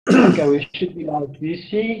Okay, we should be live. Do you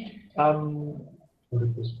see?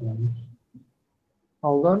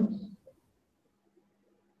 Hold on.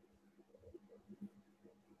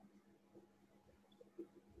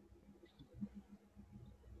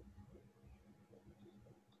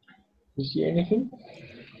 Do you see anything?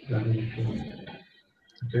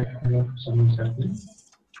 Okay, yeah, something's happening.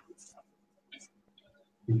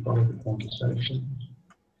 We follow the conversation.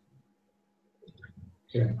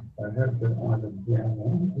 Okay, I have the item here.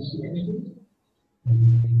 Do you see anything?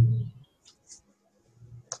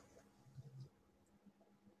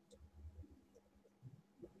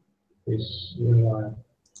 Yes,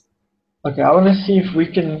 okay, I want to see if we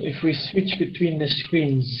can, if we switch between the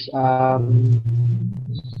screens.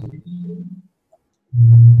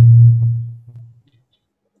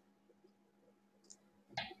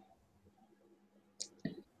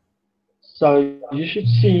 So you should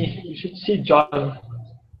see John.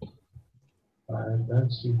 I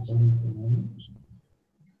don't see John.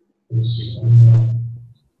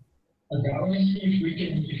 Okay, I want to see if we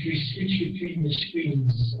can, if we switch between the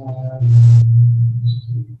screens.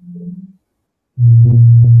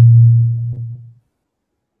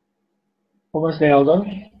 Almost there, hold on.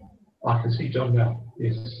 I can see John now.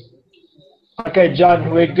 Yes. Okay,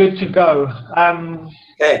 John, we're good to go.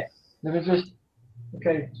 Okay. Let me just.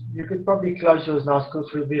 Okay, you could probably close yours now because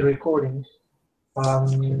we'll be recording.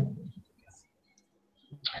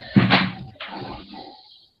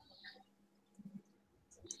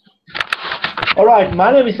 All right,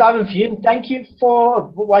 my name is Ivan Fuhn. Thank you for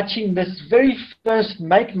watching this very first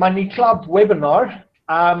Make Money Club webinar.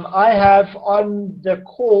 I have on the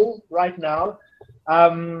call right now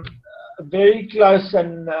a very close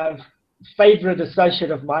and favorite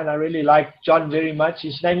associate of mine. I really like John very much.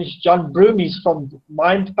 His name is John Broome. He's from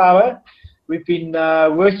Mind Power. We've been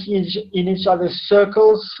working in each other's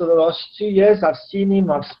circles for the last 2 years. I've seen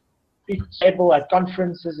him. I've speak table at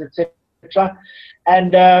conferences, etc.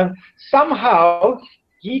 And somehow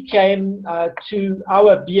he came to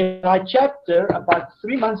our BNI chapter about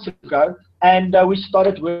 3 months ago, and we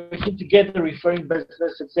started working together, referring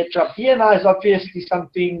business, etc. BNI is obviously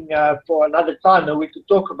something for another time that we could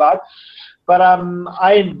talk about. But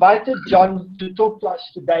I invited John to talk to us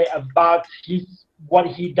today about what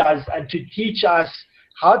he does and to teach us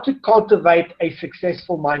how to cultivate a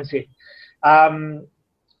successful mindset.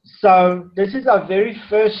 So this is our very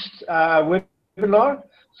first webinar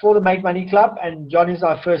for the Make Money Club, and John is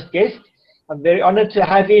our first guest. I'm very honored to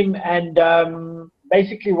have him, and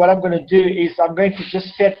basically what I'm going to do is I'm going to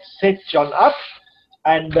just set John up,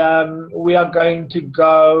 and we are going to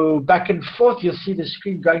go back and forth. You'll see the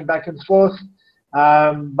screen going back and forth,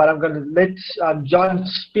 but I'm going to let John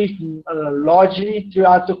speak largely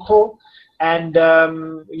throughout the call, and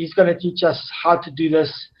he's going to teach us how to do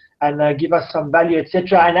this and give us some value,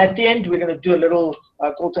 etc. And at the end, we're going to do a little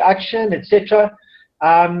call to action, etc.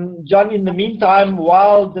 John, in the meantime,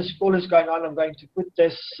 while this call is going on, I'm going to put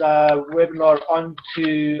this webinar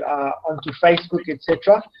onto Facebook,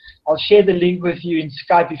 etc. I'll share the link with you in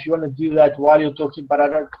Skype if you want to do that while you're talking, but I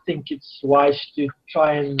don't think it's wise to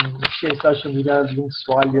try and share social media links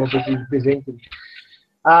while you're busy presenting.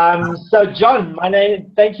 So, John,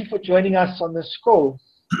 thank you for joining us on this call.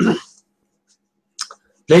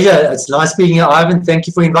 Pleasure. It's nice being here, Ivan. Thank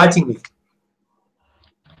you for inviting me.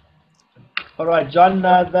 All right, John,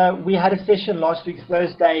 we had a session last week,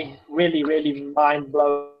 Thursday, really, really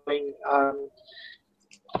mind-blowing.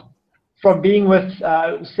 From being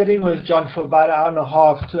sitting with John for about an hour and a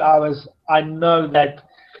half, 2 hours, I know that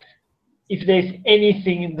if there's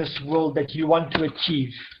anything in this world that you want to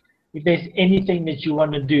achieve, if there's anything that you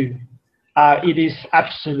want to do, it is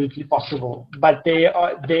absolutely possible. But there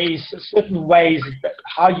is certain ways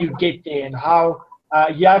how you get there, and how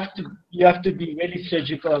you have to be really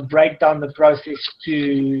surgical and break down the process.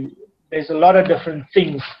 There's a lot of different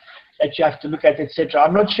things that you have to look at, etc.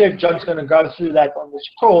 I'm not sure if John's going to go through that on this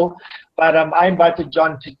call, but I invited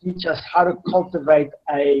John to teach us how to cultivate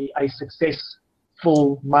a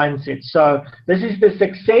successful mindset. So this is the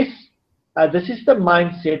success. This is the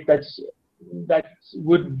mindset that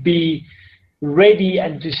would be ready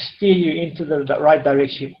and to steer you into the right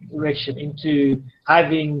direction, into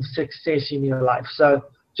having success in your life. So,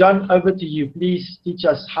 John, over to you. Please teach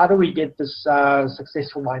us, how do we get this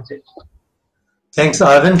successful mindset? Thanks,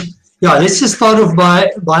 Ivan. Yeah, let's just start off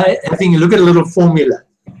by having a look at a little formula.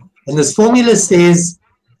 And this formula says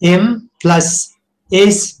M plus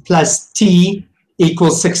S plus T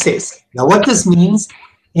equals success. Now, what this means,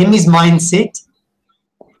 M is mindset,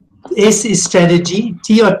 S is strategy,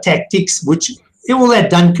 T are tactics, which all that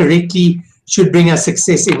done correctly should bring us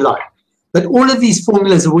success in life. But all of these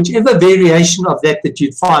formulas, or whichever variation of that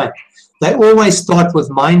you'd find, they always start with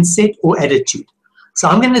mindset or attitude. So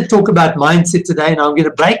I'm going to talk about mindset today, and I'm going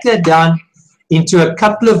to break that down into a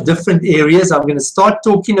couple of different areas. I'm going to start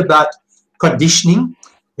talking about conditioning.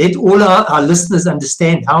 Let all our listeners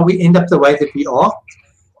understand how we end up the way that we are.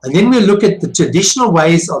 And then we'll look at the traditional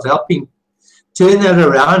ways of helping turn that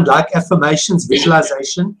around, like affirmations,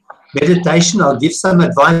 visualization, meditation. I'll give some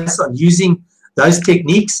advice on using those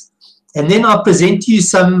techniques. And then I'll present to you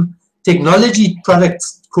some technology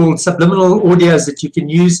products called subliminal audios that you can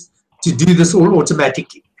use to do this all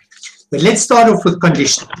automatically. But let's start off with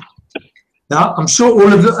conditioning. Now, I'm sure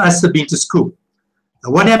all of us have been to school.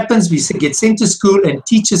 Now, what happens? We get sent to school and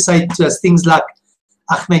teachers say to us things like,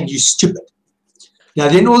 "Ah, man, you stupid." Now,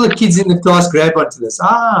 then all the kids in the class grab onto this.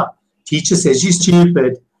 Teacher says, "You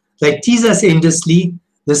stupid." They tease us endlessly.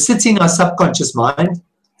 This sits in our subconscious mind,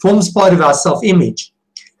 forms part of our self-image.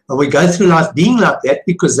 And we go through life being like that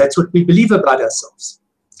because that's what we believe about ourselves.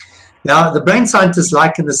 Now, the brain scientists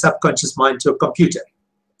liken the subconscious mind to a computer.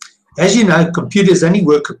 As you know, computers only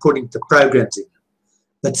work according to programs in them,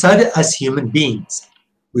 but so do us human beings.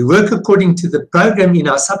 We work according to the program in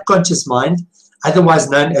our subconscious mind, otherwise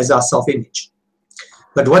known as our self-image.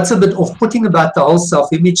 But what's a bit off-putting about the whole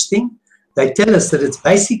self-image thing? They tell us that it's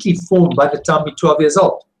basically formed by the time we're 12 years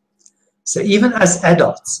old. So even us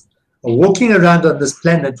adults are walking around on this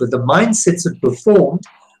planet with the mindsets that were formed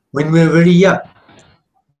when we were very young,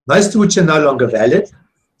 most of which are no longer valid,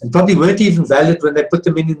 and probably weren't even valid when they put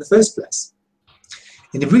them in the first place.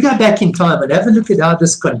 And if we go back in time and have a look at how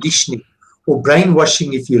this conditioning, or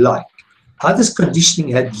brainwashing if you like, how this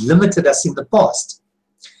conditioning had limited us in the past.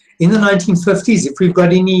 In the 1950s, if we've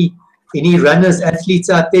got any runners, athletes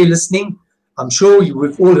out there listening, I'm sure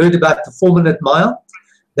we've all heard about the 4-minute mile.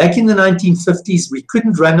 Back in the 1950s, we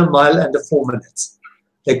couldn't run a mile under 4 minutes.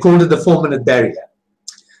 They called it the 4-minute barrier.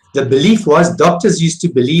 The belief was, doctors used to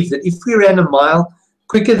believe that if we ran a mile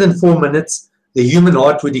quicker than 4 minutes, the human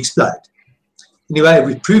heart would explode. Anyway,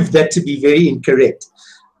 we proved that to be very incorrect.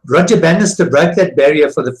 Roger Bannister broke that barrier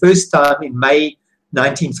for the first time in May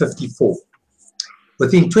 1954.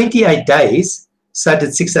 Within 28 days, so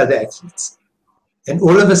did 6 other athletes. And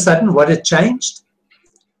all of a sudden, what had changed?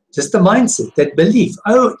 Just the mindset, that belief.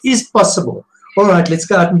 Oh, it is possible. All right, let's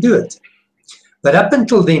go out and do it. But up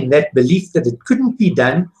until then, that belief that it couldn't be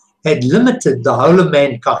done had limited the whole of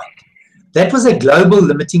mankind. That was a global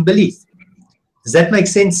limiting belief. Does that make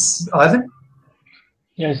sense, Ivan?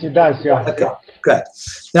 Yes, it does, yeah. Okay, great.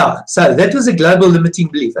 Now, so that was a global limiting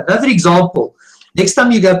belief. Another example, next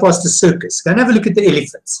time you go past a circus, go and have a look at the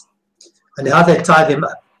elephants and how they tie them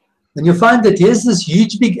up. And you'll find that here's this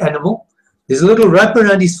huge big animal, there's a little rope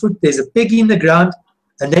around his foot, there's a peg in the ground,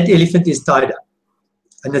 and that elephant is tied up.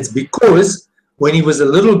 And it's because when he was a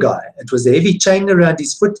little guy, it was a heavy chain around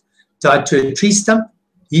his foot, tied to a tree stump.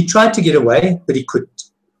 He tried to get away, but he couldn't.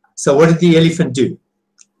 So what did the elephant do?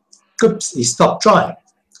 Oops, he stopped trying.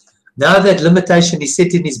 Now that limitation is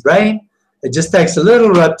set in his brain, it just takes a little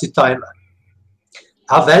rope to tie him up.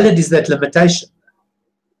 How valid is that limitation?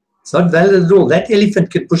 It's not valid at all. That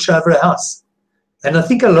elephant can push over a house. And I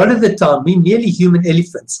think a lot of the time, we're nearly human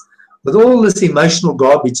elephants with all this emotional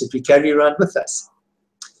garbage that we carry around with us.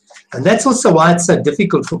 And that's also why it's so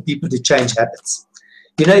difficult for people to change habits.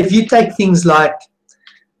 You know, if you take things like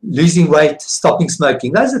losing weight, stopping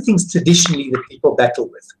smoking, those are things traditionally that people battle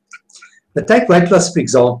with. But take weight loss, for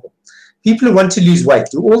example. People who want to lose weight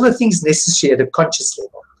do all the things necessary at a conscious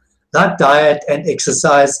level, like diet and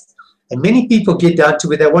exercise, and many people get down to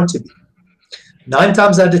where they want to be. 9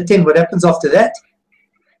 times out of 10, what happens after that?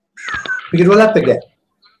 We get all up again,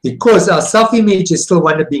 because our self-image is still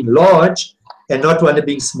one of being large and not one of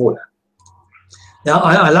being smaller. Now,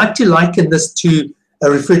 I like to liken this to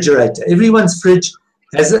a refrigerator. Everyone's fridge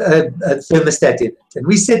has a thermostat in it, and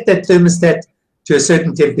we set that thermostat to a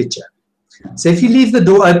certain temperature. So if you leave the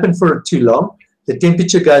door open for too long, the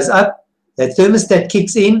temperature goes up, that thermostat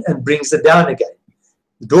kicks in and brings it down again.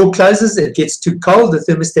 The door closes, it gets too cold, the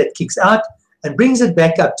thermostat kicks out and brings it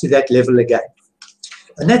back up to that level again.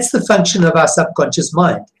 And that's the function of our subconscious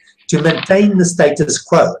mind, to maintain the status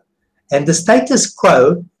quo. And the status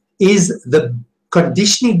quo is the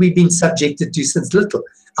conditioning we've been subjected to since little,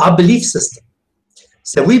 our belief system.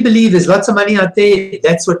 So we believe there's lots of money out there,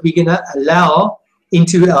 that's what we're going to allow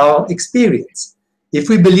into our experience. If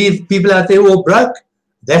we believe people out there all broke,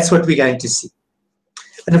 that's what we're going to see.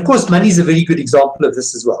 And of course, money is a very good example of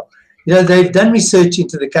this as well. You know, they've done research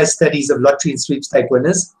into the case studies of lottery and sweepstake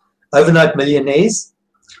winners, overnight millionaires,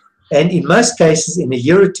 and in most cases, in a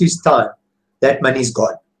year or two's time, that money's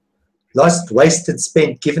gone. Lost, wasted,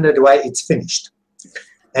 spent, given it away, it's finished.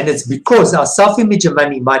 And it's because our self-image of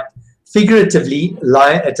money might figuratively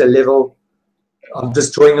lie at a level, I'm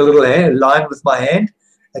just drawing a little line with my hand,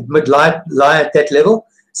 it might lie at that level.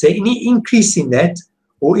 So any increase in that,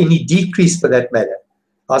 or any decrease for that matter,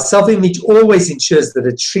 our self-image always ensures that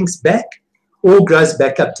it shrinks back or grows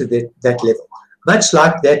back up to that level, much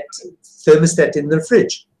like that thermostat in the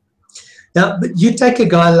fridge. Now, but you take a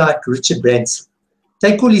guy like Richard Branson,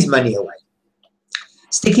 take all his money away,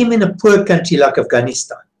 stick him in a poor country like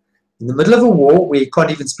Afghanistan, in the middle of a war where he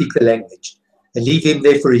can't even speak the language, and leave him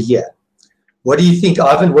there for a year. What do you think,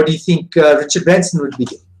 Ivan? What do you think Richard Branson would be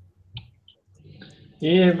doing?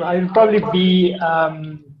 Yeah, I'll probably be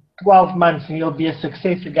 12 months and he'll be a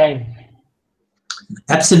success again.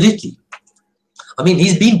 Absolutely. I mean,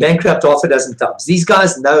 he's been bankrupt half a dozen times. These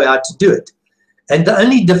guys know how to do it. And the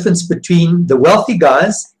only difference between the wealthy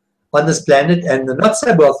guys on this planet and the not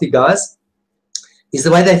so wealthy guys is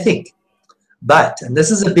the way they think. But, and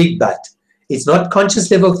this is a big but, it's not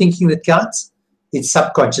conscious level thinking that counts, it's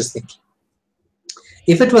subconscious thinking.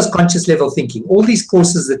 If it was conscious level thinking, all these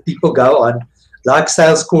courses that people go on, like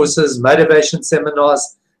sales courses, motivation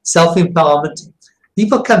seminars, self-empowerment,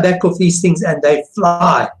 people come back off these things and they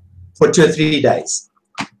fly for 2 or 3 days.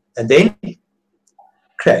 And then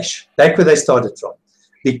crash, back where they started from.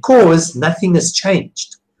 Because nothing has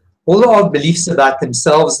changed. All our beliefs about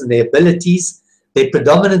themselves and their abilities, their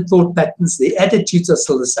predominant thought patterns, their attitudes are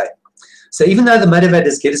still the same. So even though the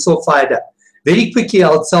motivators get us all fired up, very quickly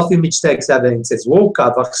our self-image takes over and says, whoa,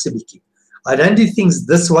 I don't do things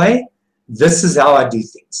this way, this is how I do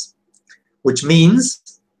things. Which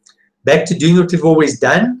means back to doing what we've always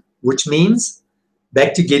done, which means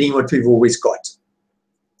back to getting what we've always got.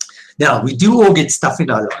 Now, we do all get stuff in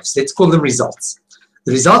our lives. Let's call them results.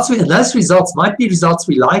 The results, and those results might be results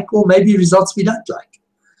we like or maybe results we don't like.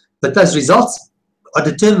 But those results are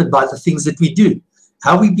determined by the things that we do,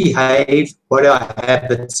 how we behave, what our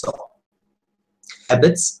habits are.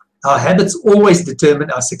 Our habits always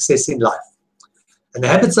determine our success in life. And the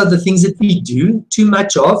habits are the things that we do too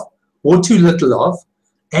much of or too little of,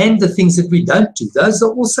 and the things that we don't do. Those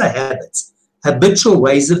are also habits, habitual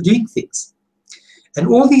ways of doing things. And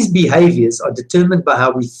all these behaviors are determined by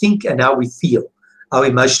how we think and how we feel, our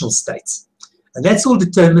emotional states. And that's all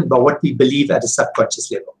determined by what we believe at a subconscious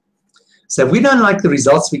level. So if we don't like the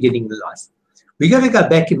results we're getting in life, we're going to go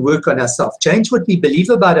back and work on ourselves, change what we believe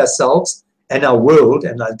about ourselves and our world,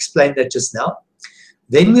 and I'll explain that just now.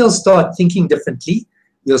 Then we'll start thinking differently,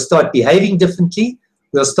 we'll start behaving differently,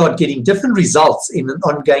 we'll start getting different results in an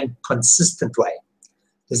ongoing, consistent way.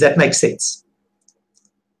 Does that make sense?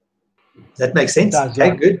 That makes sense? Does, yeah.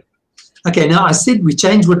 Okay, good. Okay, now I said we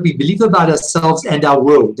change what we believe about ourselves and our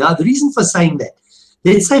world. Now, the reason for saying that,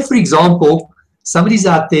 let's say, for example, somebody's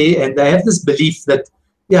out there and they have this belief that,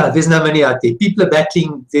 yeah, there's no money out there. People are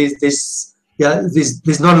battling, there's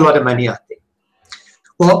not a lot of money out there.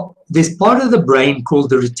 Well, there's part of the brain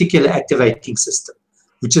called the reticular activating system,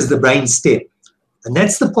 which is the brain stem. And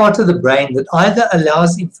that's the part of the brain that either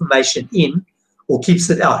allows information in or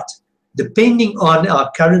keeps it out, depending on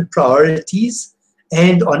our current priorities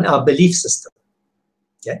and on our belief system.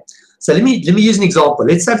 Okay, so let me use an example.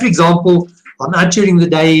 Let's say, for example, I'm out during the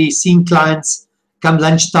day seeing clients. Come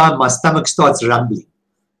lunchtime, my stomach starts rumbling.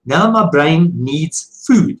 Now my brain needs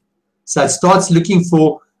food, so it starts looking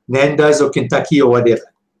for Nando's or Kentucky or whatever.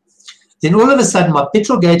 Then all of a sudden, my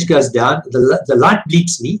petrol gauge goes down. The light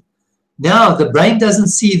bleeps me. Now the brain doesn't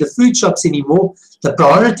see the food shops anymore. The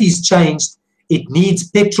priorities changed. It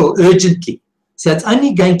needs petrol urgently. So it's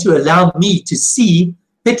only going to allow me to see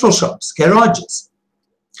petrol shops, garages.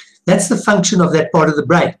 That's the function of that part of the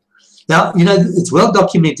brain. Now, you know, it's well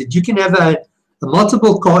documented. You can have a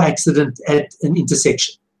multiple car accident at an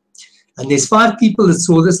intersection. And there's 5 people that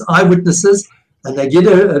saw this, eyewitnesses, and they get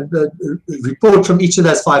a report from each of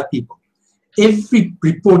those 5 people. Every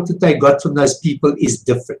report that they got from those people is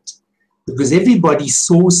different because everybody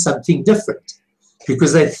saw something different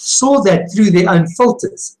because they saw that through their own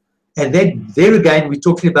filters. And then there again, we're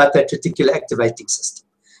talking about that reticular activating system.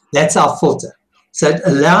 That's our filter. So it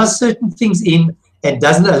allows certain things in and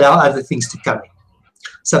doesn't allow other things to come in.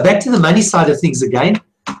 So back to the money side of things again.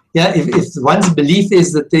 Yeah, if one's belief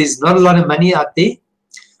is that there's not a lot of money out there,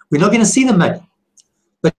 we're not going to see the money.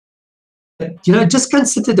 But, you know, just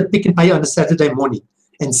consider the Pick and Pay on a Saturday morning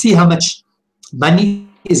and see how much money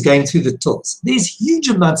is going through the tills. There's huge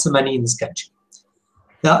amounts of money in this country.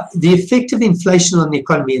 Now, the effect of inflation on the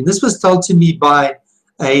economy, and this was told to me by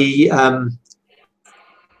an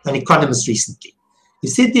economist recently. He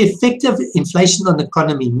said the effect of inflation on the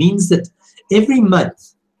economy means that every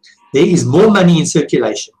month there is more money in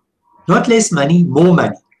circulation. Not less money, more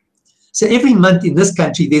money. So every month in this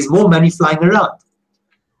country, there's more money flying around.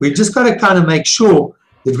 We've just got to kind of make sure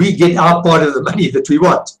that we get our part of the money that we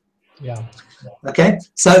want. Yeah. Okay,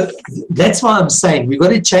 so that's why I'm saying we've got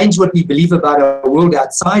to change what we believe about our world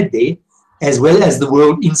outside there, as well as the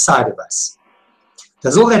world inside of us.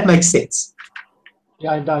 Does all that make sense?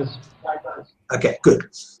 Yeah, it does. Okay, good.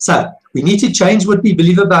 So we need to change what we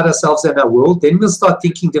believe about ourselves and our world. Then we'll start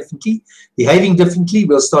thinking differently, behaving differently.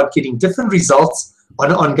 We'll start getting different results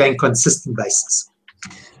on an ongoing, consistent basis.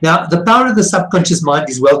 Now, the power of the subconscious mind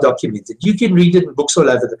is well documented. You can read it in books all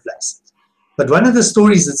over the place. But one of the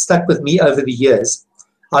stories that stuck with me over the years,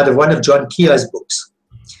 out of one of John Keogh's books,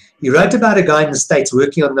 he wrote about a guy in the States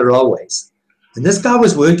working on the railways. And this guy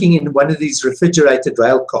was working in one of these refrigerated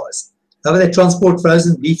rail cars. How they transport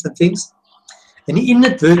frozen beef and things? And he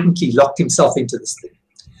inadvertently locked himself into this thing.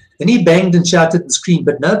 And he banged and shouted and screamed,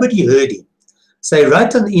 but nobody heard him. So he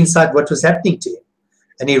wrote on the inside what was happening to him.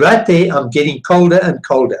 And he wrote there, I'm getting colder and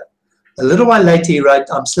colder. A little while later, he wrote,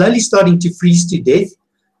 I'm slowly starting to freeze to death.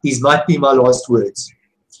 These might be my last words.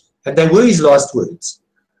 And they were his last words.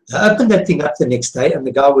 I opened that thing up the next day, and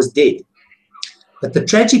the guy was dead. But the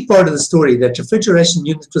tragic part of the story, that refrigeration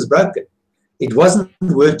unit was broken. It wasn't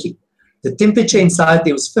working. The temperature inside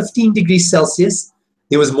there was 15 degrees Celsius.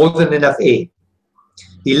 There was more than enough air.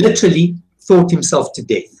 He literally thought himself to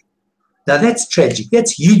death. Now that's tragic.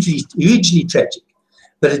 That's hugely, hugely tragic.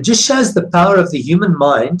 But it just shows the power of the human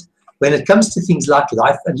mind when it comes to things like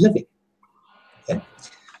life and living. Okay?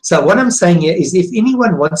 So what I'm saying here is if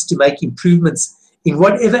anyone wants to make improvements in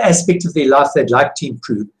whatever aspect of their life they'd like to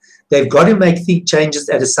improve, they've got to make the changes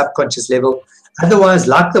at a subconscious level. Otherwise,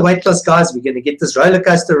 like the weight loss guys, we're going to get this roller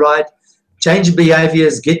coaster ride, change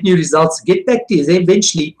behaviors, get new results, get back to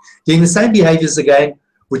eventually doing the same behaviors again,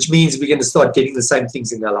 which means we're going to start getting the same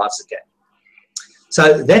things in our lives again.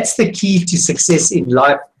 So that's the key to success in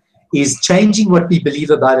life, is changing what we believe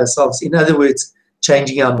about ourselves. In other words,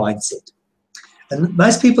 changing our mindset. And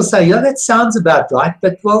most people say, yeah, that sounds about right,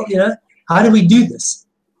 but well, how do we do this?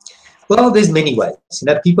 Well, there's many ways.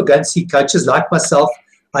 People go and see coaches like myself.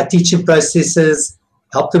 I teach them processes,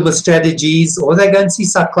 help them with strategies, or they go and see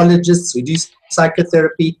psychologists who do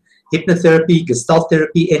psychotherapy, hypnotherapy, gestalt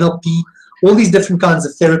therapy, NLP, all these different kinds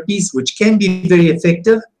of therapies, which can be very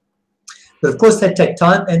effective. But of course, they take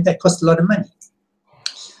time and they cost a lot of money.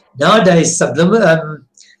 Nowadays,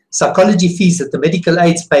 psychology fees that the medical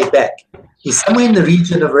aids pay back is somewhere in the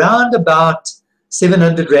region of around about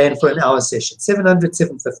 700 Rand for an hour session, 700,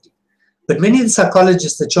 750. But many of the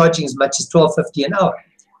psychologists are charging as much as 12.50 an hour.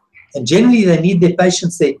 And generally, they need their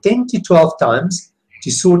patients there 10 to 12 times to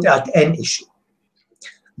sort out an issue.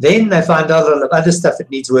 Then they find out a lot of other stuff that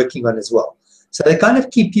needs working on as well. So they kind of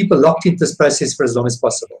keep people locked into this process for as long as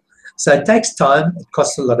possible. So it takes time, it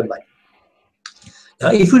costs a lot of money.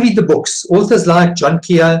 Now, if we read the books, authors like John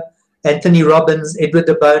Keogh, Anthony Robbins, Edward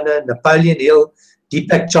de Bono, Napoleon Hill,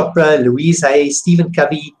 Deepak Chopra, Louise Hay, Stephen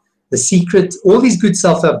Covey, The Secret, all these good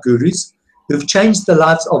self-help gurus who've changed the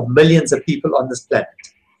lives of millions of people on this planet.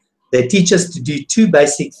 They teach us to do two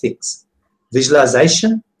basic things,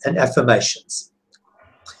 visualization and affirmations.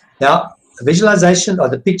 Now, visualization are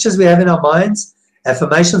the pictures we have in our minds.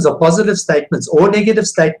 Affirmations are positive statements or negative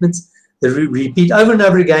statements that we repeat over and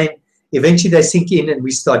over again. Eventually they sink in and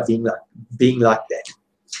we start being like that.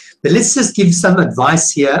 But let's just give some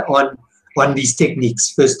advice here on these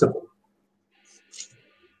techniques, first of all.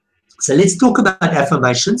 So let's talk about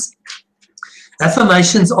affirmations.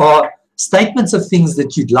 Affirmations are statements of things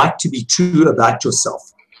that you'd like to be true about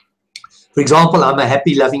yourself. For example, I'm a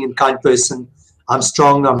happy, loving, and kind person. I'm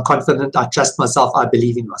strong, I'm confident, I trust myself, I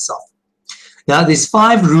believe in myself. Now, there's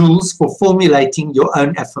 5 rules for formulating your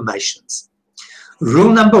own affirmations.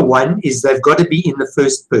 Rule number 1 is they've got to be in the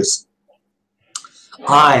first person.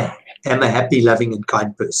 I am a happy, loving, and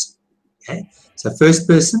kind person. Okay? So first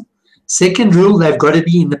person. Second rule, they've got to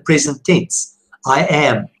be in the present tense. I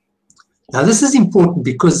am. Now, this is important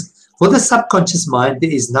because for the subconscious mind,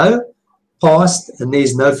 there is no past and there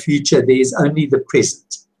is no future. There is only the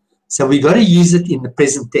present. So we've got to use it in the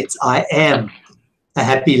present tense. I am a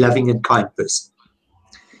happy, loving, and kind person.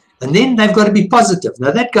 And then they've got to be positive.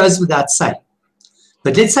 Now, that goes without saying.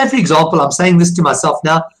 But let's say, for example, I'm saying this to myself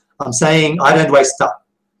now. I'm saying, I don't waste time.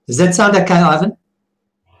 Does that sound okay, Ivan?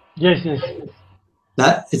 Yes.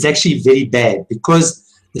 No, it's actually very bad because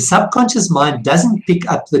the subconscious mind doesn't pick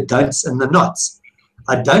up the don'ts and the nots.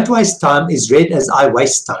 I don't waste time is read as I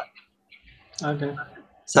waste time. Okay.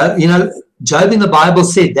 So, Job in the Bible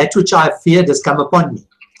said, that which I have feared has come upon me.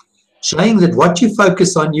 Showing that what you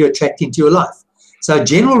focus on, you attract into your life. So a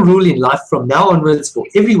general rule in life from now onwards for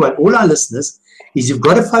everyone, all our listeners, is you've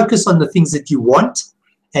got to focus on the things that you want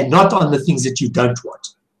and not on the things that you don't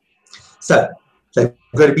want. So they've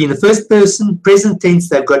got to be in the first person, present tense,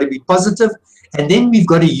 they've got to be positive, and then we've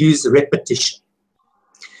got to use repetition.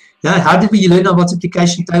 Now, how did we learn our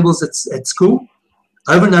multiplication tables at school?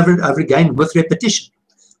 Over and over and over again with repetition.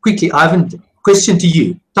 Quickly, Ivan, question to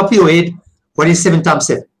you. Top of your head, what is 7 times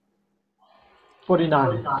 7?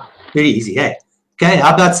 49. Very easy, hey? Okay,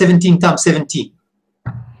 how about 17 times 17?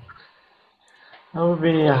 That would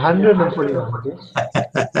be 149, I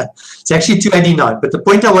guess. It's actually 289, but the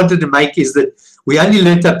point I wanted to make is that we only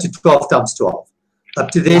learned up to 12 times 12.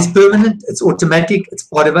 Up to there is permanent, it's automatic, it's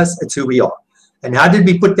part of us, it's who we are. And how did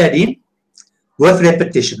we put that in? With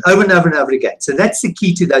repetition, over and over and over again. So that's the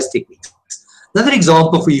key to those techniques. Another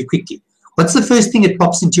example for you quickly. What's the first thing that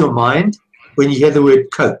pops into your mind when you hear the word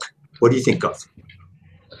Coke? What do you think of?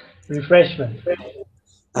 Refreshment.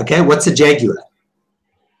 Okay, what's a jaguar?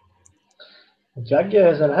 A jaguar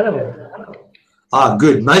is an animal. Ah,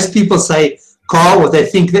 good. Most people say car, or they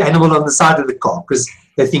think the animal on the side of the car because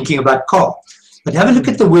they're thinking about car. But have a look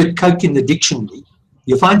at the word Coke in the dictionary.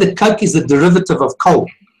 You find that Coke is a derivative of coal.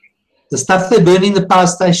 The stuff they burn in the power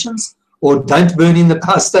stations or don't burn in the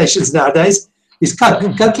power stations nowadays is Coke,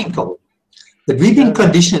 coking coal. But we've been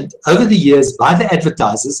conditioned over the years by the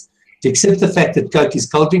advertisers to accept the fact that Coke is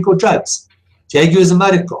cold drink or drugs. Jaguar is a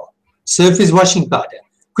motor car. Surf is washing powder.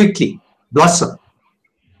 Quickly, Blossom.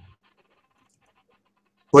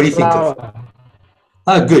 What do you think of?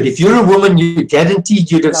 Oh, good. If you're a woman, you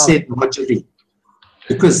guaranteed you'd have said margarine,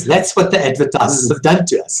 because that's what the advertisers have done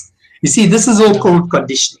to us. You see, this is all called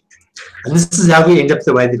conditioning. And this is how we end up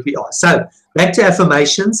the way that we are. So, back to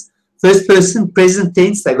affirmations. First person, present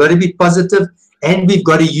tense, they've got to be positive, and we've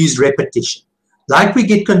got to use repetition. Like we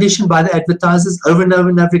get conditioned by the advertisers over and over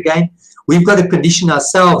and over again, we've got to condition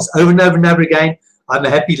ourselves over and over and over again. I'm a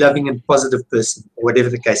happy, loving, and positive person, or whatever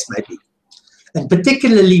the case may be. And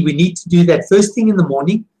particularly, we need to do that first thing in the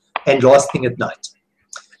morning and last thing at night.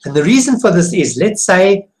 And the reason for this is, let's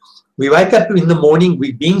say we wake up in the morning,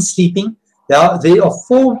 we've been sleeping. There are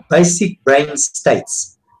 4 basic brain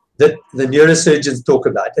states that the neurosurgeons talk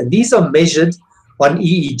about. And these are measured on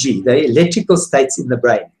EEG, the electrical states in the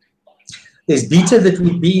brain. There's beta that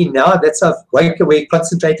we'd be in now, that's our wake-awake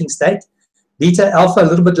concentrating state. Beta, alpha a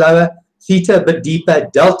little bit lower, theta a bit deeper,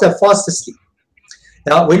 delta fast asleep.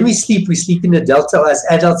 Now, when we sleep in a delta, or as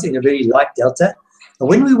adults in a very light delta. And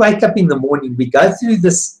when we wake up in the morning, we go through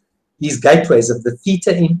these gateways of the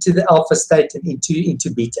theta into the alpha state and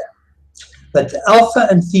into beta. But the alpha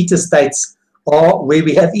and theta states are where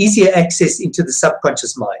we have easier access into the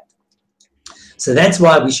subconscious mind. So that's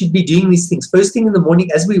why we should be doing these things first thing in the morning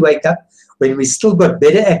as we wake up, when we still got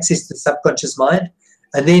better access to the subconscious mind,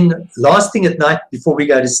 and then last thing at night before we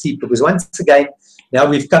go to sleep, because once again, now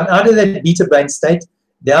we've come out of that beta brain state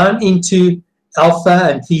down into alpha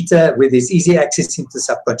and theta, where there's easy access into the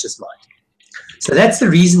subconscious mind. So that's the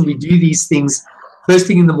reason we do these things first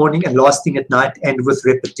thing in the morning and last thing at night, and with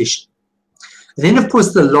repetition. And then, of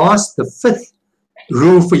course, the fifth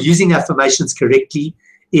rule for using affirmations correctly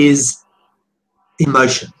is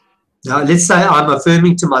emotion. Now, let's say I'm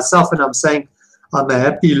affirming to myself and I'm saying, I'm a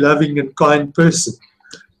happy, loving, and kind person.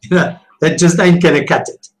 You know, that just ain't going to cut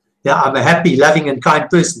it. Yeah, I'm a happy, loving, and kind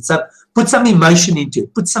person. So put some emotion into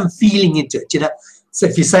it. Put some feeling into it. You know, so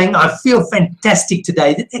if you're saying, I feel fantastic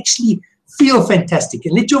today, then actually feel fantastic.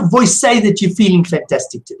 And let your voice say that you're feeling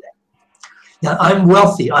fantastic today. Now, I'm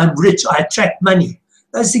wealthy. I'm rich. I attract money.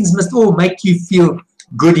 Those things must all make you feel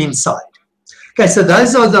good inside. Okay, so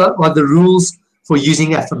those are the rules for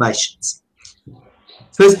using affirmations.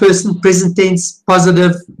 First person, present tense,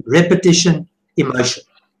 positive, repetition, emotion.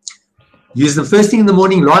 Use them first thing in the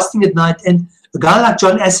morning, last thing at night. And a guy like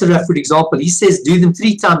John Assaraf, for example, he says do them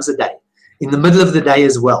 3 times a day, in the middle of the day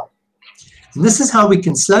as well. And this is how we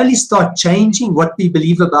can slowly start changing what we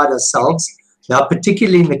believe about ourselves, now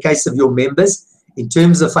particularly in the case of your members, in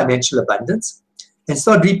terms of financial abundance, and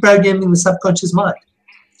start reprogramming the subconscious mind.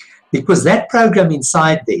 Because that program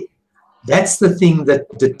inside there, that's the thing that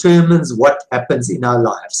determines what happens in our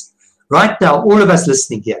lives. Right now, all of us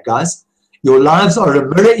listening here, guys, your lives are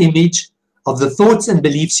a mirror image of the thoughts and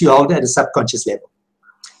beliefs you hold at a subconscious level.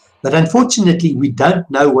 But unfortunately, we don't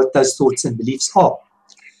know what those thoughts and beliefs are.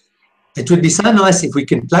 It would be so nice if we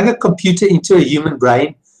can plug a computer into a human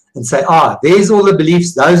brain and say, there's all the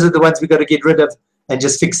beliefs, those are the ones we've got to get rid of, and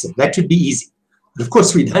just fix them. That would be easy. But of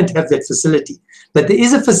course, we don't have that facility. But there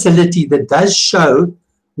is a facility that does show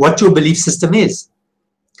what your belief system is.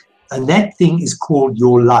 And that thing is called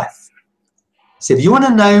your life. So if you want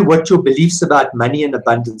to know what your beliefs about money and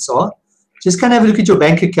abundance are, just kind of have a look at your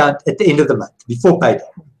bank account at the end of the month, before payday.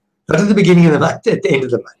 Not at the beginning of the month, at the end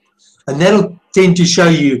of the month. And that'll tend to show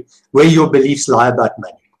you where your beliefs lie about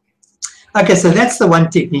money. Okay, so that's the one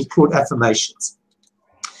technique called affirmations.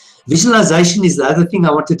 Visualization is the other thing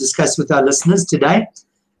I want to discuss with our listeners today.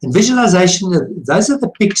 And visualization, those are the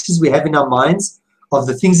pictures we have in our minds of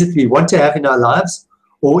the things that we want to have in our lives,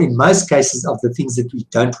 or in most cases of the things that we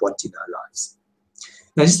don't want in our lives.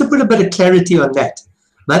 Now, just to put a bit of clarity on that,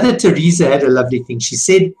 Mother Teresa had a lovely thing. She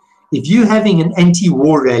said, if you're having an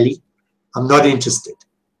anti-war rally, I'm not interested.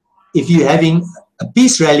 If you're having a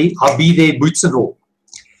peace rally, I'll be there, boots and all.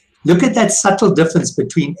 Look at that subtle difference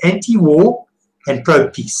between anti-war and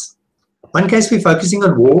pro-peace. One case we're focusing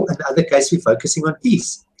on war, and the other case we're focusing on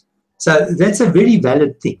peace. So that's a very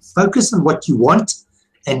valid thing. Focus on what you want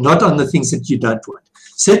and not on the things that you don't want.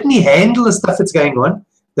 Certainly handle the stuff that's going on,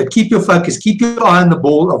 but keep your focus, keep your eye on the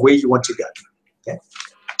ball of where you want to go. Okay?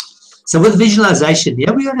 So with visualization,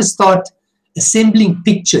 here we're going to start assembling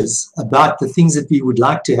pictures about the things that we would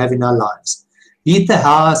like to have in our lives. Be it the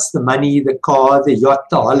house, the money, the car, the yacht,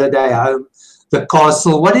 the holiday home, the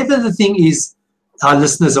castle, whatever the thing is our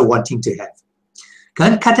listeners are wanting to have. Go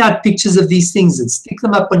and cut out pictures of these things and stick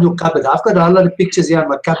them up on your cupboard. I've got a lot of pictures here on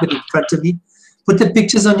my cupboard in front of me. Put the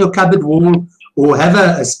pictures on your cupboard wall, or have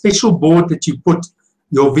a special board that you put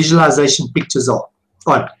your visualization pictures on.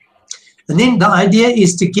 And then the idea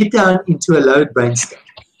is to get down into a low brain state.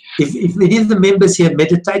 If any of the members here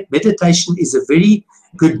meditate, meditation is a very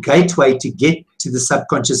good gateway to get to the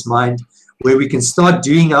subconscious mind, where we can start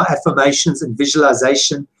doing our affirmations and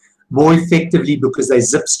visualization more effectively, because they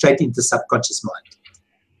zip straight into subconscious mind.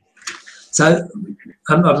 So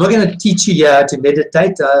I'm not going to teach you how to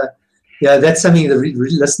meditate. That's something the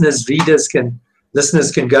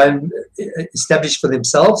listeners can go and establish for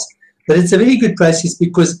themselves. But it's a very good process,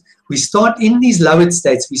 because we start in these lowered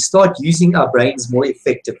states, we start using our brains more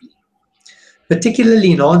effectively,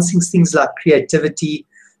 particularly enhancing things like creativity,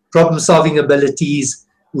 problem-solving abilities.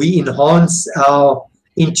 We enhance our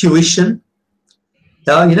intuition.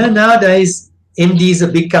 Now, nowadays, MDs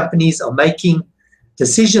of big companies are making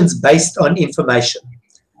decisions based on information.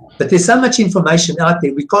 But there's so much information out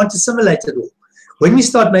there, we can't assimilate it all. When we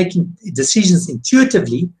start making decisions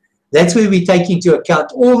intuitively, that's where we take into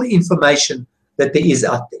account all the information that there is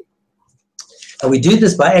out there. And we do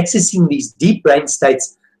this by accessing these deep brain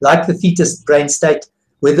states, like the theta brain state,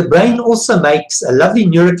 where the brain also makes a lovely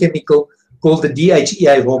neurochemical called the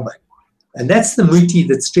DHEA hormone. And that's the muti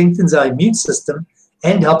that strengthens our immune system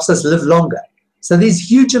and helps us live longer. So there's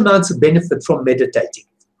huge amounts of benefit from meditating.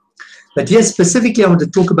 But here specifically, I want to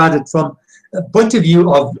talk about it from a point of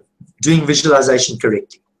view of doing visualization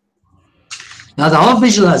correctly. Now, the whole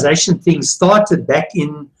visualization thing started back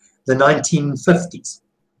in the 1950s.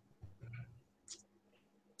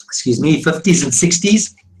 50s and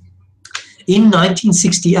 60s. In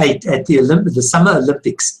 1968, at the Summer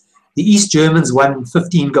Olympics, the East Germans won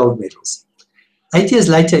 15 gold medals. 8 years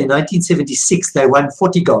later, in 1976, they won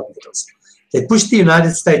 40 gold medals. They pushed the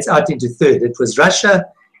United States out into third. It was Russia,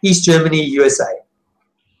 East Germany, USA.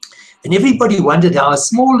 And everybody wondered how a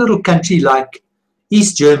small little country like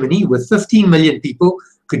East Germany, with 15 million people,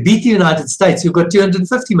 could beat the United States, who've got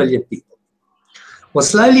 250 million people. Well,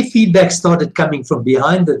 slowly feedback started coming from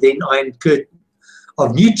behind the then Iron Curtain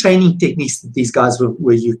of new training techniques that these guys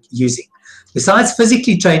were using. Besides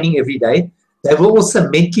physically training every day, they were also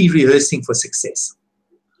mentally rehearsing for success.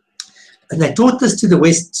 And they taught this to the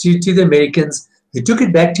West, to the Americans, who took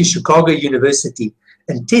it back to Chicago University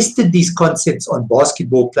and tested these concepts on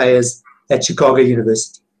basketball players at Chicago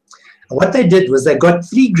University. And what they did was they got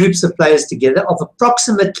 3 groups of players together of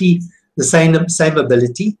approximately the same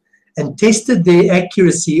ability and tested their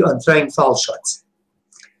accuracy on throwing foul shots.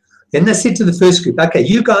 Then they said to the first group, okay,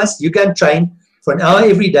 you guys, you go and train for an hour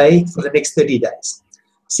every day for the next 30 days.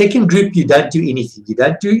 Second group, you don't do anything. You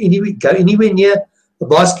don't go anywhere near the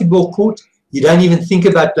basketball court. You don't even think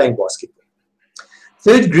about playing basketball.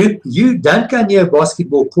 Third group, you don't go near a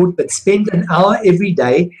basketball court, but spend an hour every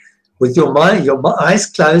day with your eyes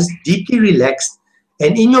closed, deeply relaxed,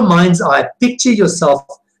 and in your mind's eye, picture yourself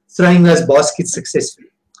throwing those baskets successfully.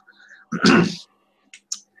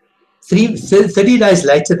 30 days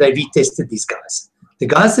later, they retested these guys. The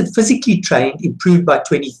guys that physically trained improved by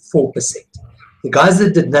 24%. The guys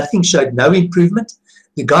that did nothing showed no improvement.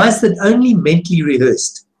 The guys that only mentally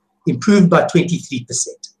rehearsed improved by 23%.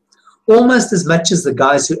 Almost as much as the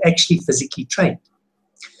guys who actually physically trained.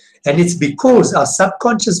 And it's because our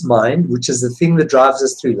subconscious mind, which is the thing that drives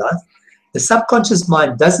us through life, the subconscious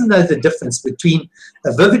mind doesn't know the difference between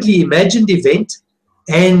a vividly imagined event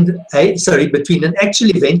and between an actual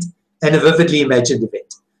event and a vividly imagined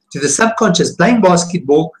event. To the subconscious, playing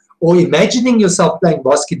basketball or imagining yourself playing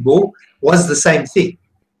basketball was the same thing.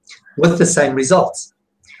 with the same results.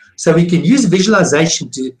 So we can use visualization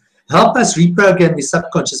to help us reprogram the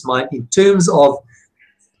subconscious mind in terms of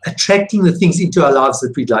attracting the things into our lives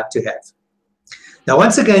that we'd like to have. Now,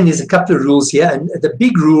 once again, there's a couple of rules here, and the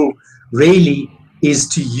big rule really is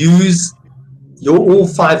to use your all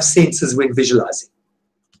 5 senses when visualizing.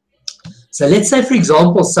 So let's say, for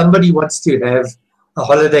example, somebody wants to have a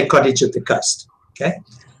holiday cottage at the coast. Okay.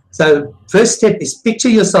 So first step is picture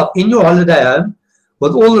yourself in your holiday home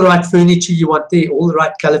with all the right furniture you want there, all the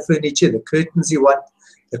right color furniture, the curtains you want,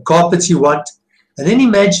 the carpets you want, and then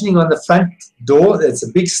imagining on the front door, that's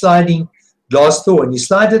a big sliding glass door, and you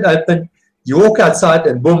slide it open, you walk outside,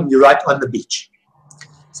 and boom, you're right on the beach.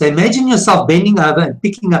 So imagine yourself bending over and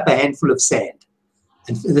picking up a handful of sand.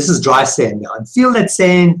 And this is dry sand now. And feel that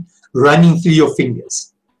sand running through your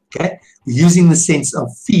fingers. Okay? Using the sense of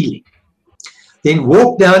feeling. Then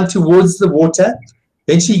walk down towards the water.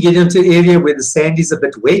 Eventually you get into an area where the sand is a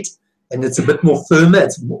bit wet and it's a bit more firmer.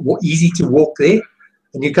 It's more easy to walk there.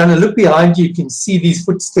 And you kind of look behind you, you can see these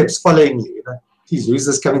footsteps following you. You know, geez, who's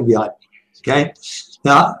this coming behind me? Okay?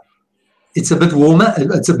 Now, it's a bit warmer.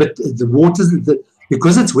 It's a bit, the water,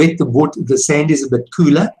 because it's wet, the sand is a bit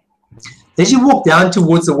cooler. As you walk down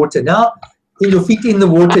towards the water, now, in your feet in the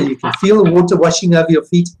water, you can feel the water washing over your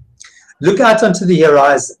feet. Look out onto the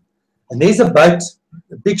horizon. And there's a boat,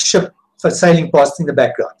 a big ship sailing past in the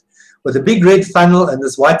background, with a big red funnel and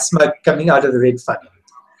this white smoke coming out of the red funnel.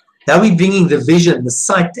 Now we're bringing the vision, the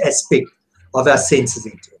sight aspect of our senses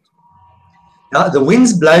into it. Now the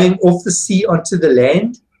wind's blowing off the sea onto the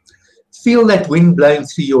land. Feel that wind blowing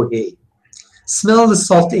through your hair. Smell the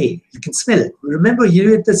salt air. You can smell it. Remember,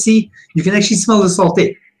 you're at the sea, you can actually smell the salt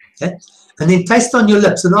air. Okay? And then taste on your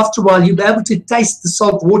lips. And after a while, you'll be able to taste the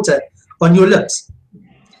salt water on your lips.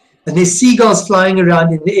 And there's seagulls flying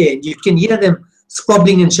around in the air. And you can hear them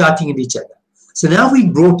squabbling and shouting at each other. So now we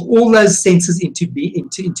brought all those senses into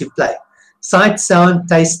play. Sight, sound,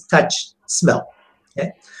 taste, touch, smell.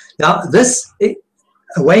 Okay? Now, this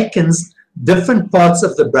awakens different parts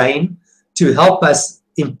of the brain to help us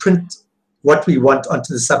imprint what we want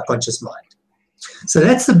onto the subconscious mind. So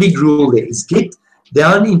that's the big rule there, is get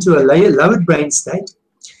down into a lowered brain state,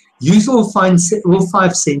 use all 5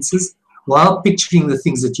 senses while picturing the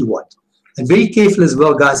things that you want. And very careful as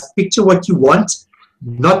well, guys, picture what you want,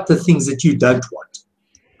 not the things that you don't want.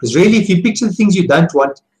 Because really, if you picture the things you don't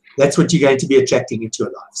want, that's what you're going to be attracting into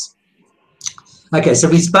your lives. Okay, so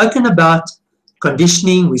we've spoken about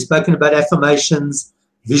conditioning, we've spoken about affirmations,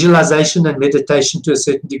 visualization and meditation to a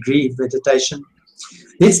certain degree, meditation.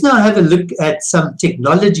 Let's now have a look at some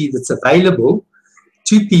technology that's available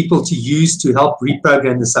to people to use to help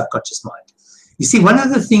reprogram the subconscious mind. You see, one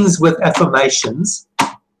of the things with affirmations,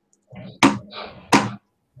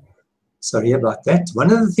 sorry about that,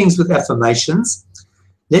 one of the things with affirmations,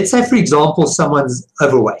 let's say, for example, someone's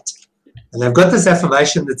overweight, and they've got this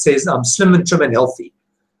affirmation that says, I'm slim and trim and healthy,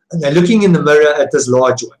 and they're looking in the mirror at this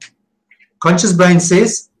large one. Conscious brain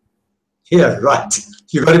says, here, right,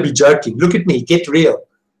 you've got to be joking. Look at me, get real.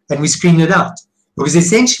 And we screen it out. Because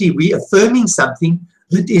essentially we're affirming something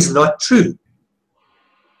that is not true.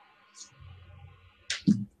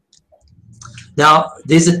 Now,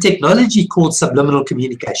 there's a technology called subliminal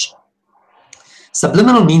communication.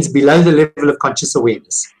 Subliminal means below the level of conscious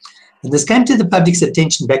awareness. And this came to the public's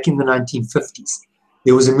attention back in the 1950s.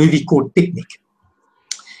 There was a movie called Picnic.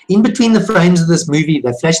 In between the frames of this movie,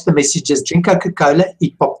 they flashed the messages, drink Coca-Cola,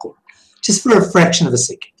 eat popcorn, just for a fraction of a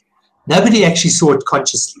second. Nobody actually saw it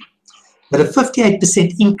consciously. But a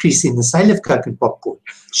 58% increase in the sale of Coke and popcorn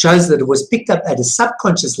shows that it was picked up at a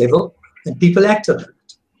subconscious level and people acted on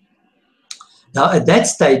it. Now, at that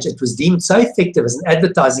stage, it was deemed so effective as an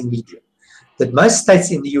advertising medium that most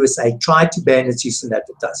states in the USA tried to ban its use in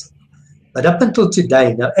advertising. But up until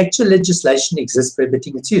today, no actual legislation exists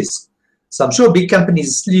prohibiting its use. So I'm sure big companies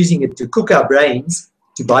are still using it to cook our brains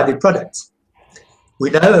to buy their products. We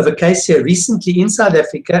know of a case here recently in South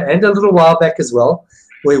Africa and a little while back as well,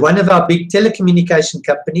 where one of our big telecommunication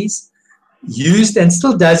companies used and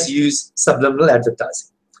still does use subliminal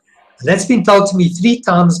advertising. And that's been told to me 3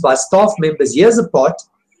 times by staff members years apart.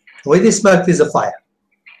 Where there's smoke, there's a fire.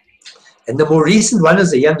 And the more recent one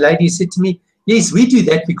is a young lady who said to me, yes, we do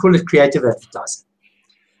that, we call it creative advertising.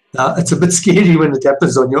 Now, it's a bit scary when it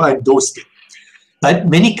happens on your own doorstep. But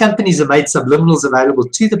many companies have made subliminals available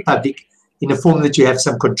to the public in a form that you have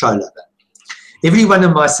some control over. Every one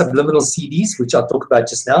of my subliminal CDs, which I'll talk about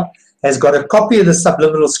just now, has got a copy of the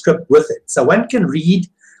subliminal script with it. So one can read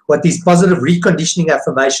what these positive reconditioning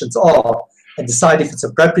affirmations are and decide if it's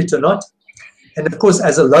appropriate or not. And of course,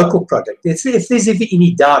 as a local product, if there's ever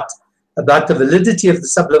any doubt about the validity of the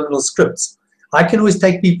subliminal scripts, I can always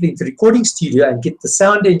take people into the recording studio and get the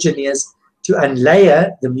sound engineers to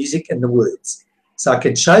unlayer the music and the words. So I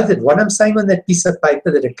can show that what I'm saying on that piece of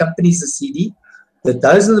paper that accompanies the CD, that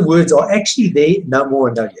those are the words are actually there, no more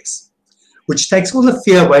and no less, which takes all the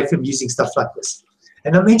fear away from using stuff like this.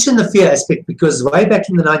 And I mention the fear aspect because way back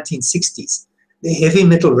in the 1960s, the heavy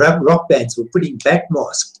metal rock bands were putting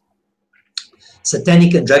backmasked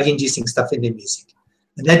satanic and drug-inducing stuff in their music.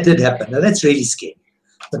 And that did happen. Now, that's really scary.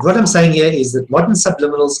 But what I'm saying here is that modern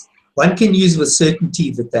subliminals, one can use with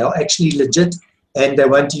certainty that they are actually legit and they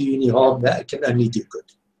won't do you any harm, they can only do good.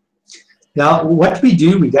 Now, what we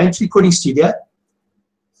do, we go into recording studio,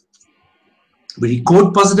 we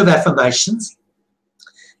record positive affirmations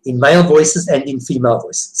in male voices and in female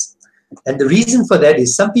voices. And the reason for that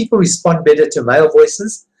is some people respond better to male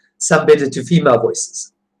voices, some better to female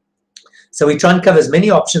voices. So we try and cover as many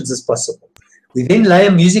options as possible. We then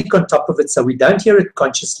layer music on top of it so we don't hear it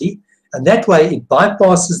consciously, and that way it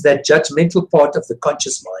bypasses that judgmental part of the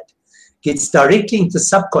conscious mind, gets directly into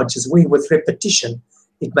subconscious, where with repetition,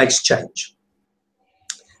 it makes change.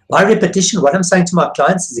 By repetition, what I'm saying to my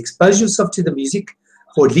clients is expose yourself to the music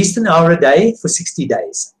for at least an hour a day for 60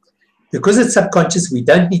 days. Because it's subconscious, we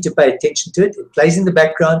don't need to pay attention to it. It plays in the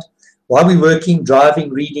background while we're working, driving,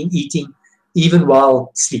 reading, eating, even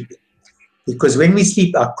while sleeping. Because when we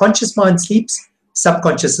sleep, our conscious mind sleeps,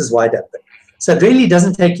 subconscious is wide open. So it really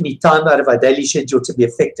doesn't take any time out of our daily schedule to be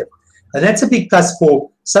effective. And that's a big plus for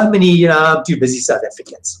so many, too busy South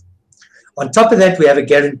Africans. On top of that, we have a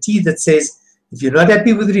guarantee that says, if you're not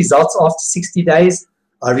happy with the results after 60 days,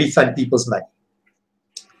 I refund people's money,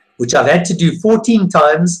 which I've had to do 14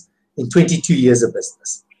 times in 22 years of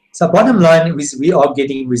business. So bottom line is we are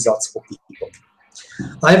getting results for people.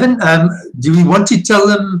 Ivan, do we want to tell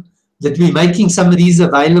them that we're making some of these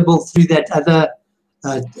available through that other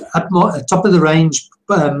top of the range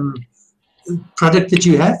product that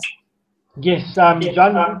you have? Yes, John,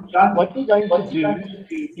 what we're going to do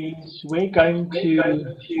is we're going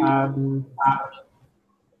to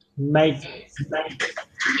make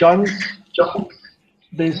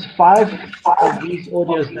there's 5 of these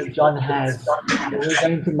audios that John has that we're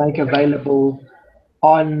going to make available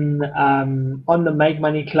on the Make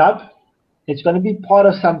Money Club. It's going to be part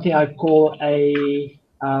of something I call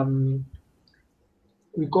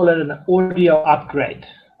we call it an audio upgrade.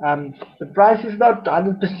 The price is not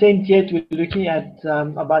 100% yet. We're looking at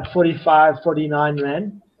about 45, 49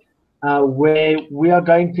 Rand, where we are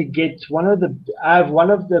going to get one of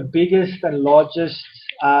the biggest and largest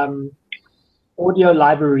audio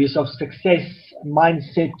libraries of success,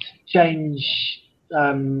 mindset, change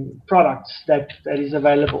products that is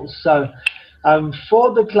available. So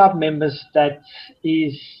for the club members that's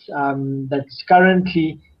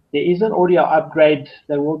currently, there is an audio upgrade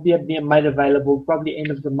that will be made available probably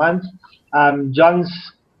end of the month. John's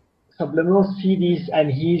subliminal CDs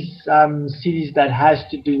and his CDs that has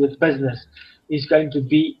to do with business is going to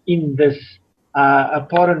be in this, a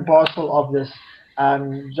part and parcel of this.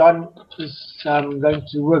 John is going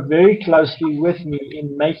to work very closely with me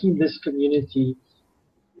in making this community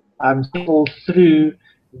simple through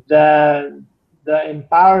the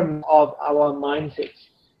empowerment of our mindsets.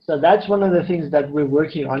 So that's one of the things that we're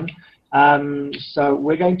working on. So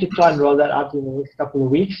we're going to try and roll that out in the next couple of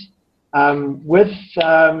weeks.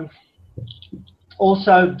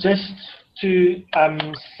 Also just to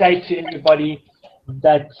say to everybody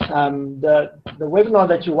that the webinar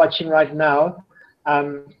that you're watching right now,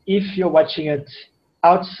 if you're watching it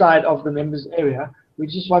outside of the members area, we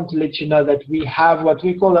just want to let you know that we have what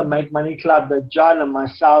we call a Make Money Club that John and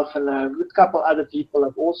myself and a good couple other people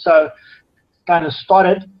have also kind of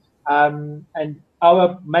started. And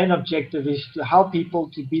our main objective is to help people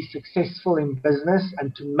to be successful in business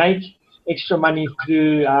and to make extra money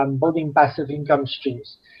through building passive income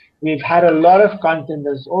streams. We've had a lot of content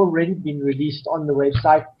that's already been released on the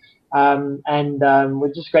website, and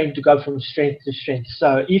we're just going to go from strength to strength.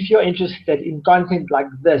 So if you're interested in content like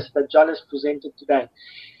this that John has presented today,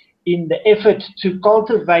 in the effort to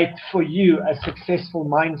cultivate for you a successful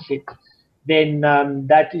mindset, then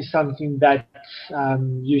that is something that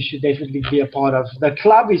you should definitely be a part of. The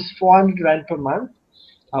club is 400 Rand per month,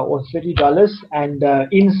 or $30, and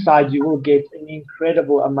inside you will get an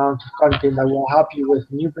incredible amount of content that will help you with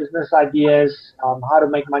new business ideas, how to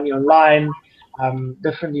make money online,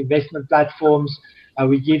 different investment platforms.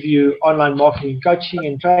 We give you online marketing, coaching,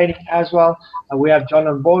 and training as well. We have John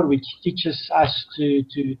on board, which teaches us to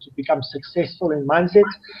become successful in mindset.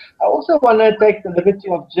 I also want to take the liberty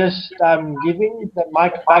of just giving the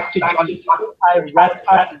mic back to John. I wrap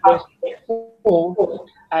up this call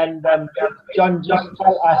and John just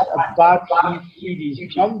tell us about his CDs.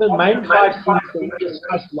 John, the main 5 CDs that we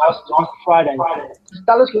discussed last week, Friday. Just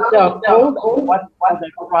tell us what they are called and what are they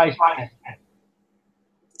priced at.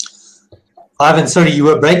 Ivan, sorry, you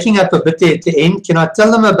were breaking up a bit there at the end. Can I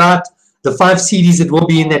tell them about the 5 CDs that will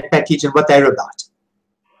be in that package and what they're about?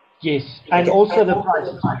 Yes, and also the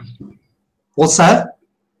prices. Also?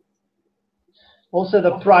 Also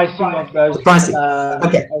the pricing of those,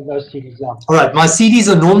 okay. of those CDs. Yeah. All right, my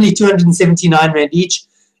CDs are normally 279 Rand each.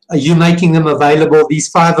 Are you making them available, these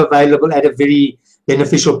 5 available at a very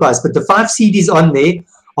beneficial price? But the 5 CDs on there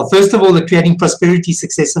are, first of all, the Creating Prosperity,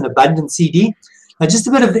 Success and Abundance CD. Now, just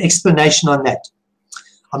a bit of explanation on that.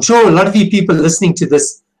 I'm sure a lot of you people listening to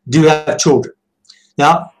this do have children.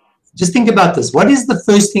 Now, just think about this. What is the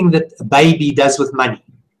first thing that a baby does with money?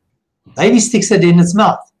 Baby sticks it in its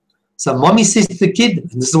mouth. So mommy says to the kid,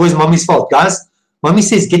 and this is always mommy's fault, guys, mommy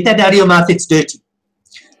says, get that out of your mouth, it's dirty.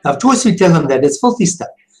 Now, of course, we tell them that it's filthy stuff,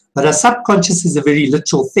 but our subconscious is a very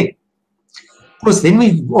literal thing. Of course, then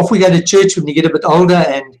off we go to church when you get a bit older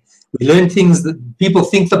and we learn things that people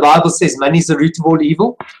think the Bible says money is the root of all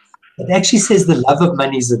evil. It actually says the love of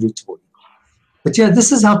money is the root of all evil. But you know,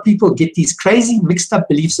 this is how people get these crazy mixed up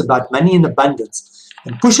beliefs about money and abundance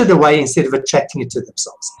and push it away instead of attracting it to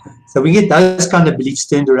themselves. So we get those kind of beliefs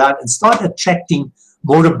turned around and start attracting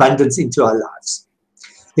more abundance into our lives.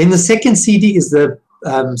 Then the second CD is the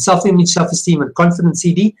self-image, self-esteem and confidence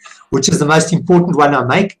CD, which is the most important one I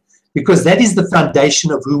make because that is the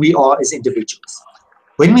foundation of who we are as individuals.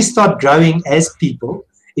 When we start growing as people,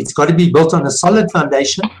 it's got to be built on a solid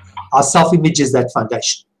foundation. Our self-image is that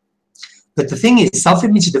foundation. But the thing is,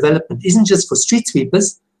 self-image development isn't just for street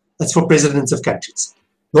sweepers, it's for presidents of countries.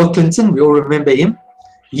 Bill Clinton, we all remember him.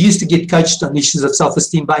 He used to get coached on issues of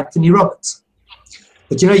self-esteem by Anthony Robbins.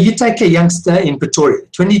 But you know, you take a youngster in Pretoria,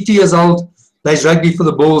 22 years old, plays rugby for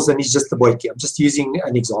the Bulls, and he's just a boykie. I'm just using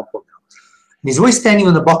an example now. And he's always standing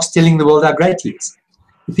on the box telling the world how great he is.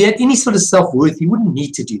 If he had any sort of self-worth, he wouldn't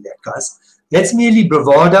need to do that, guys. That's merely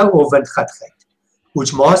bravado or windgatgeit,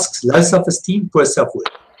 which masks low self-esteem, poor self-worth.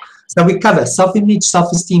 So we cover self-image,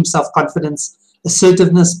 self-esteem, self-confidence,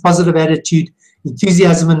 assertiveness, positive attitude,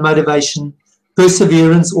 enthusiasm and motivation,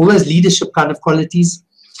 perseverance, all those leadership kind of qualities,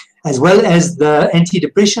 as well as the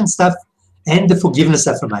anti-depression stuff and the forgiveness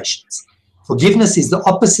affirmations. Forgiveness is the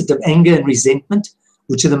opposite of anger and resentment,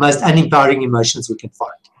 which are the most unempowering emotions we can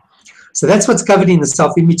find. So that's what's covered in the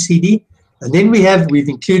self-image CD. And then we've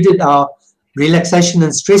included our relaxation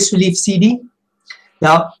and stress relief CD.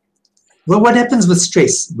 Now, well, what happens with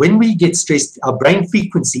stress? When we get stressed, our brain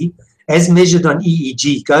frequency, as measured on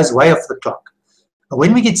EEG, goes way off the clock. And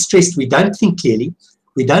when we get stressed, we don't think clearly,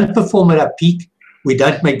 we don't perform at our peak, we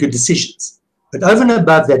don't make good decisions. But over and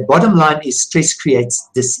above that, bottom line is stress creates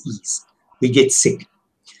dis-ease. We get sick.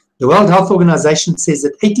 The World Health Organization says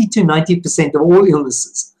that 80 to 90% of all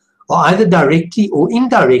illnesses are either directly or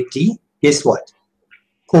indirectly, guess what,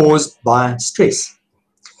 caused by stress.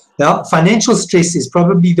 Now, financial stress is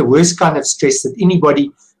probably the worst kind of stress that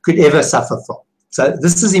anybody could ever suffer from. So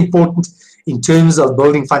this is important in terms of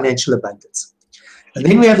building financial abundance. And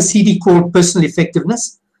then we have a CD called Personal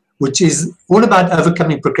Effectiveness, which is all about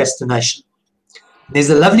overcoming procrastination. There's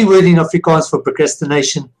a lovely word in Afrikaans for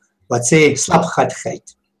procrastination, what say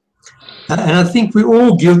slapgatgeit. And I think we're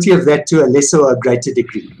all guilty of that to a lesser or a greater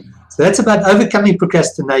degree. So that's about overcoming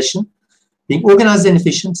procrastination, being organized and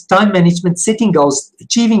efficient, time management, setting goals,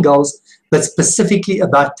 achieving goals, but specifically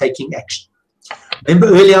about taking action. Remember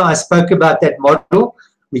earlier I spoke about that model.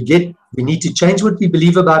 We need to change what we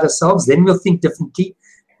believe about ourselves, then we'll think differently.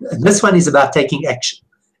 And this one is about taking action.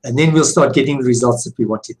 And then we'll start getting the results that we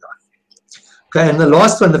want in life. Okay, and the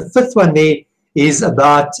last one, the fifth one there, is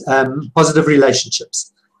about positive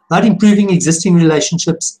relationships. About improving existing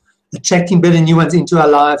relationships, attracting better new ones into our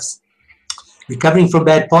lives, recovering from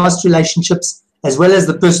bad past relationships, as well as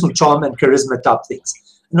the personal charm and charisma type things.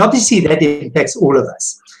 And obviously that impacts all of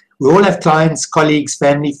us. We all have clients, colleagues,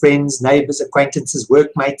 family, friends, neighbors, acquaintances,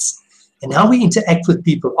 workmates, and how we interact with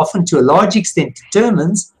people often to a large extent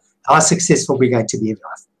determines how successful we're going to be in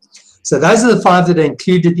life. So those are the 5 that are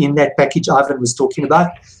included in that package Ivan was talking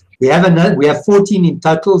about. We have 14 in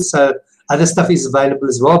total, so other stuff is available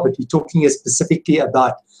as well, but we're talking specifically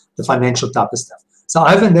about the financial type of stuff. So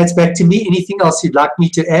Ivan, that's back to me. Anything else you'd like me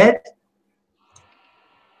to add?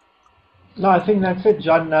 No, I think that's it,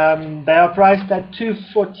 John. They are priced at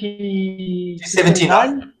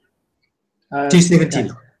 $279.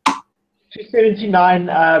 279.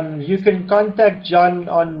 279. You can contact John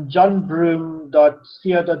on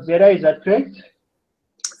johnbroome.co.za. Is that correct?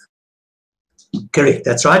 Correct.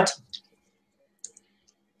 That's right.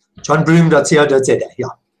 johnbroome.co.za. Yeah.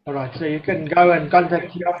 All right, so you can go and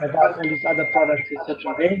contact him about all these other products,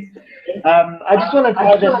 etc. There. I just want to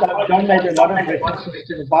tell that John made a lot of references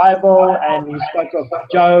to the Bible, and he spoke of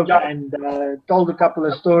Job and told a couple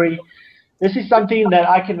of stories. This is something that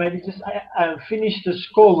I can maybe just finish this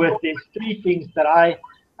call with. There's three things that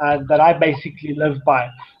I basically live by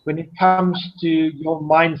when it comes to your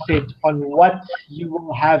mindset on what you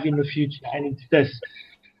will have in the future, and it's this.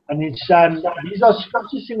 And it's these are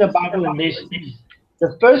scriptures in the Bible, and there's these.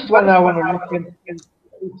 The first one I want to reference,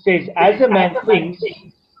 it says, "As a man thinks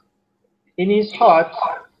in his heart,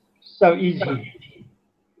 so is he."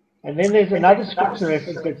 And then there's another scripture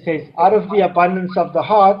reference that says, "Out of the abundance of the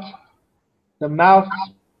heart, the mouth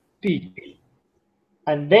speaks."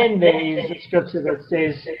 And then there is a scripture that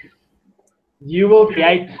says, "You will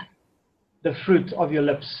create the fruit of your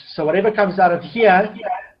lips." So whatever comes out of here,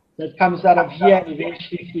 that comes out of here and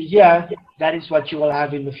eventually to here, that is what you will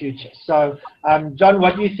have in the future. So, John,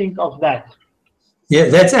 what do you think of that? Yeah,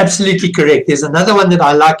 that's absolutely correct. There's another one that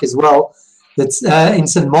I like as well. That's in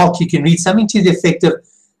St. Mark. You can read something to the effect of,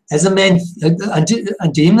 "As a man,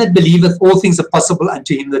 unto him that believeth, all things are possible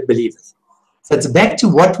unto him that believeth." So it's back to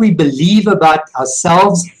what we believe about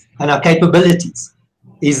ourselves and our capabilities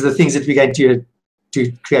is the things that we're going to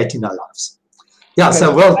create in our lives. Yeah, okay.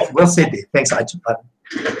 So well said there. Thanks, Ajahn.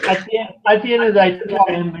 At the end of the day,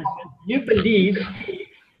 if you believe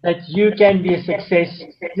that you can be a success,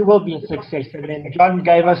 you will be a success. And then John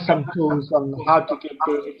gave us some tools on how to get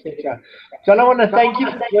there, etc. John, I want to thank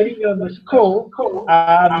you for joining me on this call.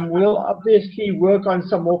 We'll obviously work on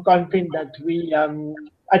some more content that we,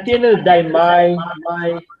 at the end of the day, my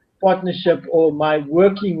partnership or my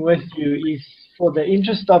working with you is for the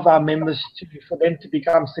interest of our members, for them to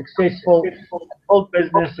become successful, build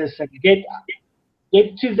businesses, and get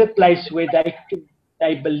to the place where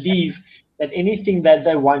they believe that anything that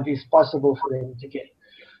they want is possible for them to get.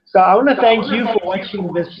 So I want to thank you for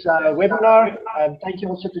watching this webinar. Thank you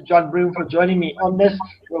also to John Broome for joining me on this.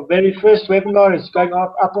 Your very first webinar is going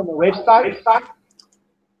up on the website.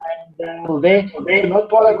 And there, you're not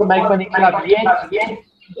part of the Make Money Club yet.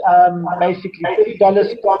 Basically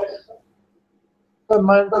 $30 per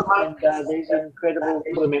month, and there's incredible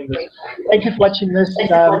for the members. Thank you for watching this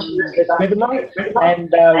webinar,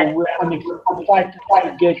 and we're excited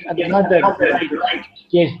to get another great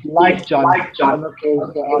guest like John on the call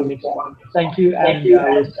for our next one. Thank you, and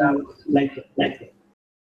we'll see you later.